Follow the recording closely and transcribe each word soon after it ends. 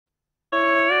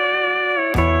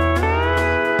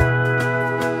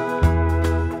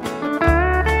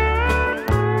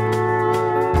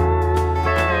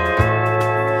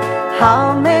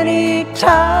How many times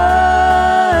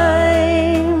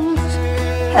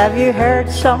have you heard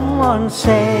someone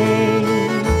say,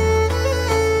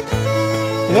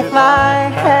 if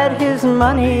I had his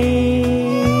money,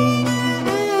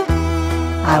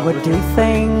 I would do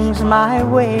things my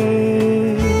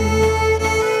way?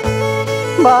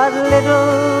 But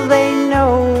little they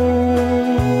know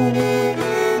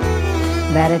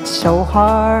that it's so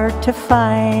hard to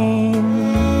find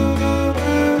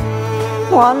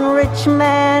one rich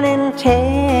man in 10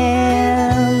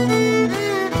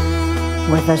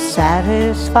 with a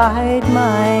satisfied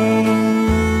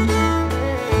mind.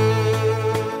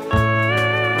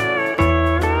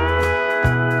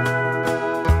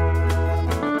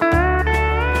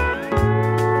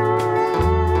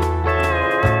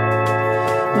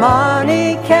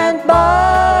 Money can't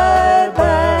buy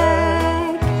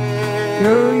back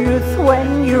your youth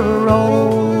when you're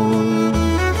old,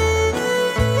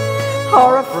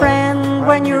 or a friend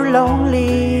when you're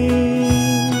lonely,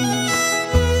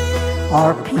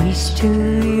 or peace to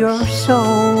your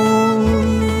soul.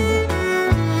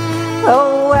 The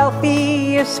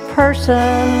wealthiest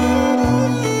person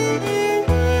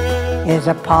is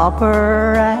a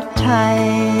pauper at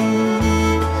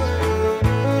times,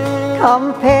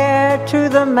 compared to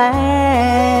the man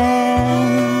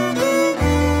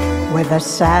with a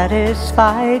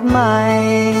satisfied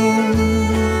mind.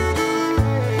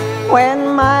 When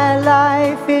my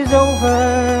life is over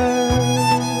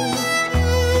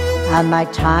and my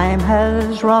time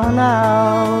has run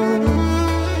out,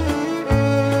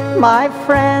 my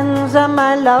friends and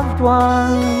my loved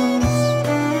ones,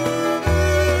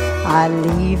 I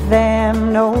leave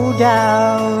them no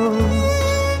doubt.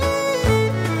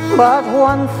 But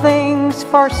one thing's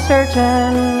for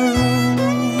certain,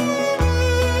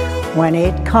 when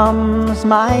it comes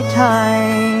my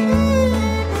time,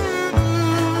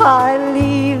 I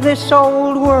leave this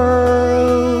old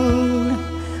world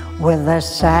with a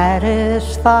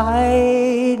satisfied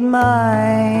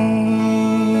mind.